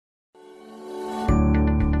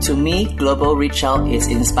To me, Global Reach Out is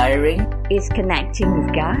inspiring. It's connecting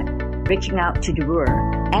with God, reaching out to the world,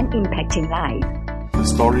 and impacting life. The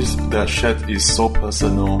stories that shared is so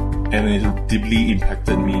personal and it deeply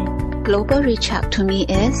impacted me. Global Reach Out to me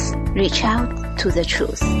is reach out to the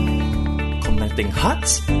truth. Connecting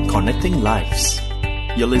hearts, connecting lives.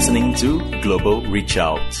 You're listening to Global Reach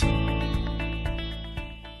Out.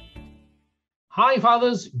 Hi,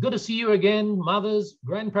 fathers. Good to see you again. Mothers,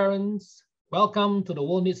 grandparents, welcome to the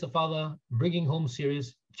World Needs a Father Bringing Home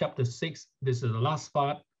series, Chapter 6. This is the last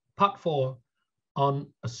part, Part 4, on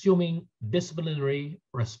assuming disciplinary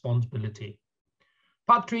responsibility.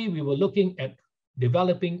 Part 3, we were looking at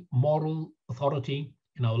developing moral authority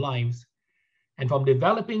in our lives. And from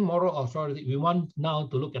developing moral authority, we want now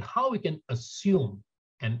to look at how we can assume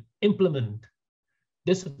and implement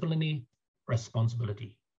disciplinary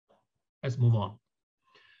responsibility. Let's move on.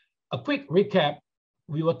 A quick recap.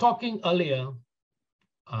 We were talking earlier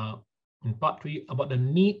in Part 3 about the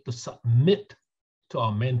need to submit to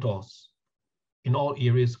our mentors in all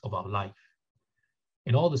areas of our life.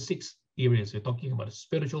 In all the 6 areas, we're talking about the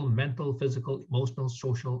spiritual, mental, physical, emotional,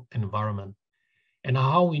 social, and environment, and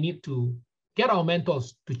how we need to get our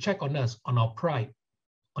mentors to check on us, on our pride,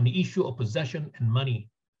 on the issue of possession and money,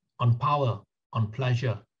 on power, on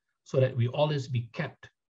pleasure, so that we always be kept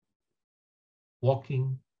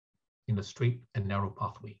walking in the straight and narrow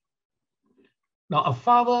pathway. Now, a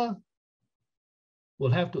father will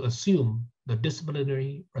have to assume the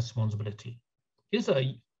disciplinary responsibility. Here's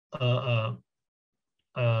a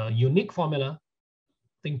unique formula,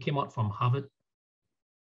 I think came out from Harvard,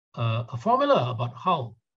 a formula about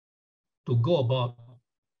how to go about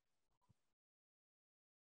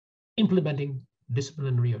implementing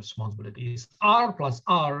disciplinary responsibility. It's R plus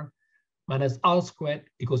R minus R squared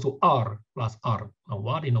equals to R plus R. Now,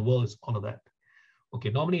 what in the world is all of that? Okay,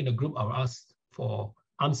 normally in a group, I'll ask for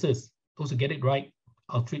answers. Those who get it right,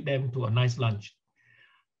 I'll treat them to a nice lunch.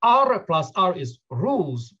 R plus R is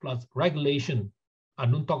rules plus regulation. I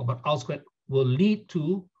don't talk about R squared, will lead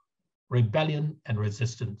to rebellion and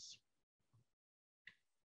resistance.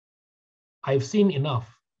 I've seen enough.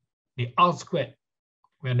 The R squared,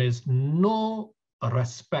 when there's no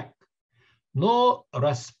respect, no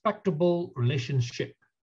respectable relationship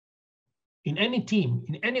in any team,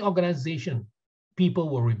 in any organization, people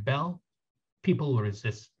will rebel, people will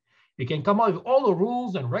resist. You can come out with all the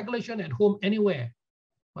rules and regulation at home anywhere,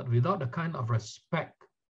 but without the kind of respect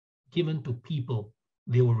given to people,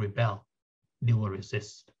 they will rebel, they will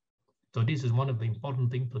resist. So this is one of the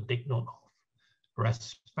important things to take note of.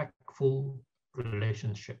 Respectful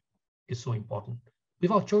relationship is so important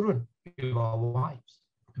with our children, with our wives,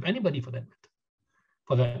 with anybody for that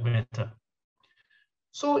matter.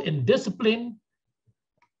 So in discipline,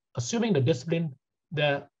 assuming the discipline,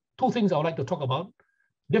 there are 2 things I would like to talk about: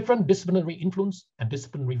 different disciplinary influence and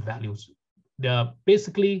disciplinary values. They are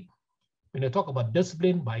basically, when I talk about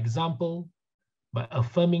discipline, by example, by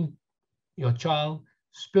affirming your child,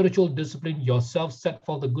 spiritual discipline, yourself set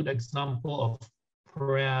forth a good example of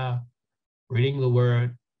prayer, reading the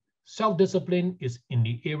word. Self-discipline is in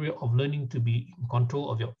the area of learning to be in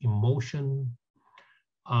control of your emotion.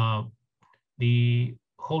 The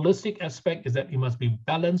holistic aspect is that you must be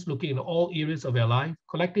balanced, looking in all areas of your life.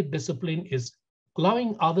 Collective discipline is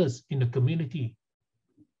allowing others in the community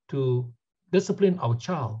to discipline our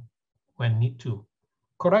child when need to.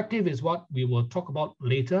 Corrective is what we will talk about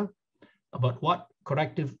later, about what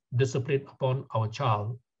corrective discipline upon our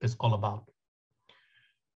child is all about.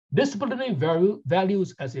 Disciplinary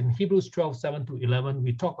values, as in Hebrews 12, 7 to 11,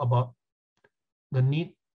 we talk about the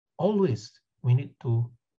need, always we need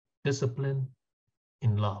to discipline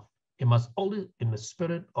in love. It must always in the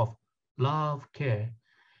spirit of love, care,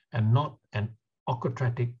 and not an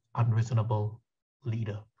autocratic, unreasonable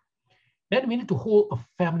leader. Then we need to hold a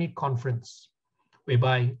family conference,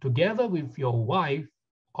 whereby together with your wife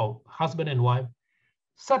or husband and wife,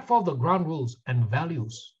 set forth the ground rules and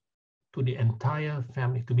values to the entire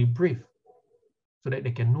family, to be brief, so that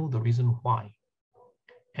they can know the reason why.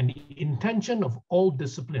 And the intention of all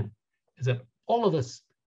discipline is that all of us,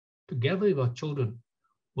 together with our children,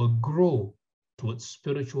 will grow towards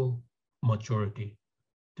spiritual maturity,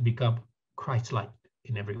 to become Christ-like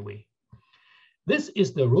in every way. This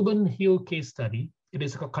is the Reuben Hill case study. It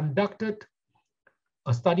is conducted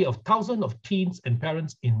a study of thousands of teens and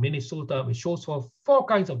parents in Minnesota, which shows for 4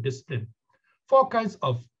 kinds of discipline, 4 kinds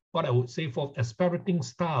of what I would say for as parenting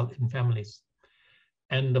style in families.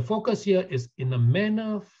 And the focus here is in the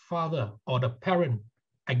manner father or the parent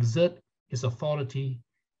exert his authority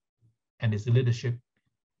and his leadership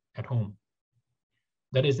at home.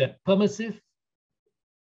 That is that permissive,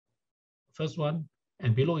 first one,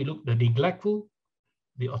 And below you look the neglectful,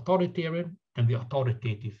 the authoritarian, and the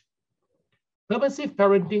authoritative. Permissive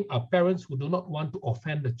parenting are parents who do not want to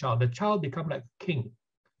offend the child. The child becomes like a king,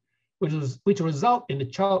 which result in the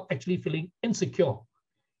child actually feeling insecure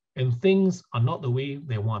and things are not the way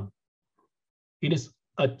they want. It is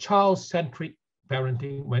a child-centric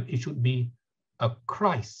parenting when it should be a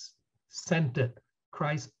Christ-centered,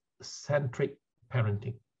 Christ-centric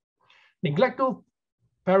parenting. Neglectful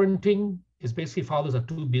parenting is basically fathers are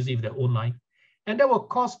too busy with their own life, and that will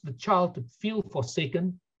cause the child to feel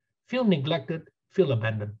forsaken, feel neglected, feel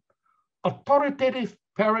abandoned. Authoritative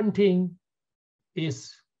parenting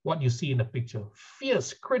is what you see in the picture.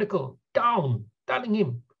 Fierce, critical, down, telling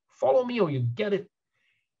him, follow me or you get it.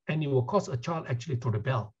 And it will cause a child actually to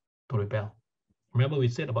rebel. Remember we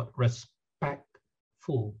said about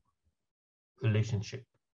respectful relationship.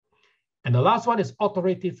 And the last one is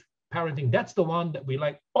authoritative parenting. That's the one that we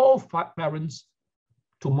like all parents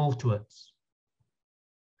to move towards.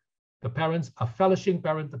 The parents are fellowshipping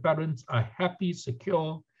parents. The parents are happy,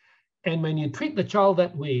 secure. And when you treat the child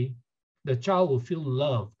that way, the child will feel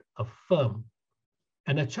loved, affirmed,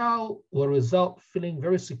 and the child will result feeling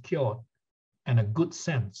very secure and a good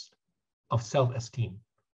sense of self-esteem.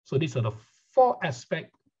 So these are the 4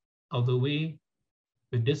 aspects of the way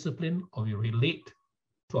we discipline or we relate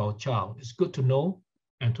to our child. It's good to know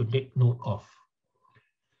and to take note of.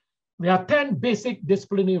 There are 10 basic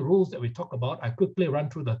disciplinary rules that we talk about. I quickly run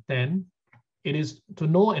through the 10. It is to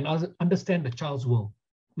know and understand the child's will.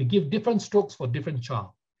 We give different strokes for different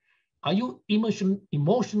child. Are you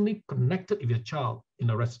emotionally connected with your child in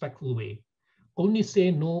a respectful way? Only say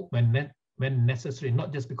no when necessary,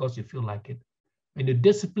 not just because you feel like it. When you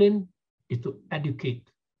discipline, is to educate,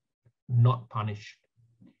 not punish.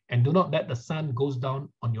 And do not let the sun goes down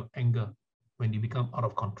on your anger when you become out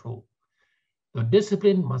of control. The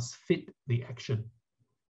discipline must fit the action.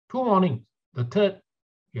 2 warnings. The third,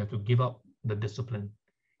 you have to give up the discipline.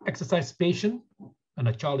 Exercise patience when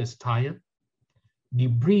a child is tired.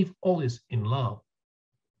 Debrief always in love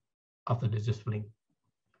after the discipline.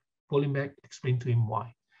 Pull him back, explain to him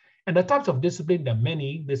why. And the types of discipline, there are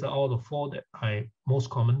many. These are all the 4 that I most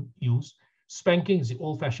common use. Spanking is the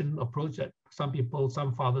old-fashioned approach that some people,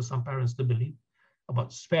 some fathers, some parents still believe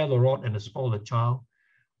about spare the rod and spoil the child.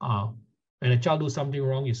 When a child does something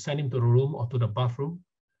wrong, you send him to the room or to the bathroom.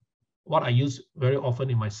 What I use very often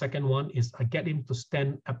in my second one is I get him to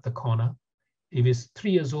stand at the corner. If he's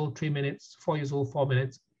 3 years old, 3 minutes, 4 years old, 4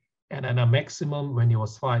 minutes. And at a maximum, when he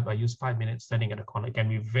was 5, I use 5 minutes standing at the corner. It can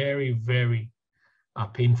be very, very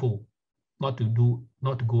painful not to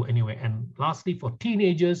go anywhere. And lastly, for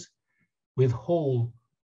teenagers, withhold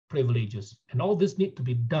privileges. And all this need to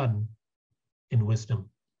be done in wisdom.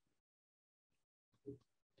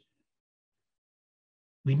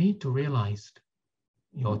 We need to realize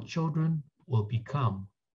your children will become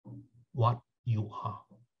what you are.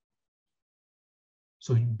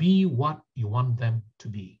 So be what you want them to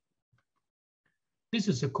be. This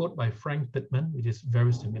is a quote by Frank Pittman, which is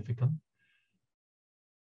very significant.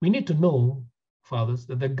 We need to know, fathers,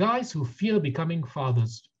 that the guys who fear becoming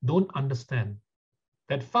fathers don't understand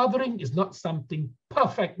that fathering is not something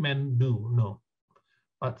perfect men do, no,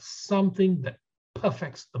 but something that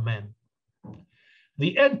perfects the man.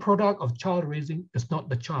 The end product of child raising is not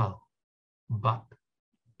the child, but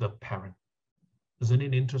the parent. Isn't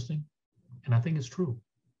it interesting? And I think it's true.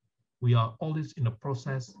 We are always in the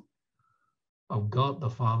process of God the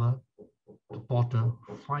Father, the Potter,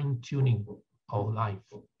 fine-tuning our life.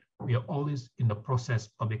 We are always in the process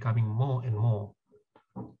of becoming more and more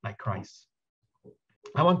like Christ.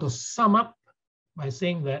 I want to sum up by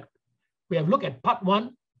saying that we have looked at part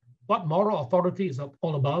 1, what moral authority is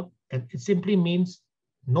all about, and it simply means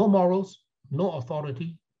no morals, no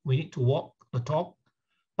authority. We need to walk the talk.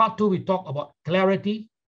 Part 2, we talk about clarity.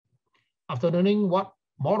 After learning what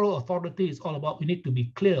moral authority is all about, we need to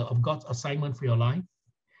be clear of God's assignment for your life.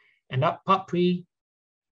 And that part 3,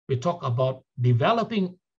 we talk about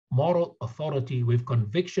developing moral authority with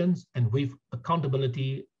convictions and with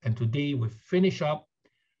accountability. And today we finish up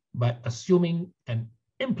by assuming and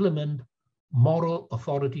implement moral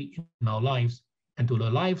authority in our lives and to the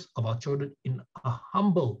lives of our children in a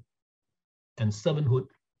humble and servanthood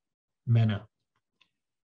manner.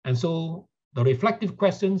 And so the reflective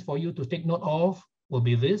questions for you to take note of will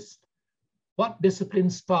be this: what discipline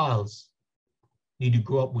styles did you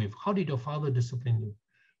grow up with? How did your father discipline you?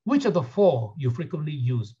 Which of the 4 you frequently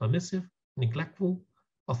use? Permissive, neglectful,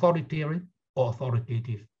 authoritarian, or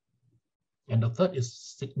authoritative? And the third is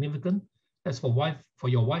significant. That's for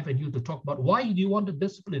your wife and you to talk about why do you want to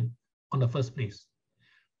discipline on the first place?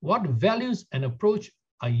 What values and approach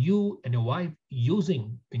are you and your wife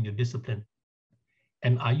using in your discipline?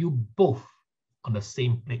 And are you both on the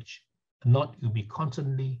same page? Not you'll be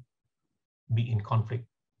constantly be in conflict,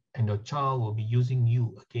 and your child will be using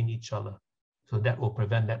you against each other. So that will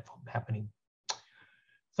prevent that from happening.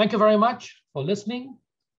 Thank you very much for listening.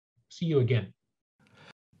 See you again.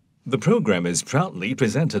 The program is proudly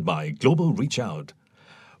presented by Global Reach Out.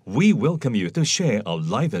 We welcome you to share our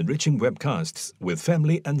live enriching webcasts with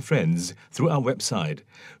family and friends through our website,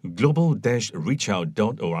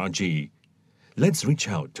 global-reachout.org. Let's reach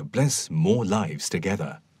out to bless more lives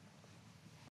together.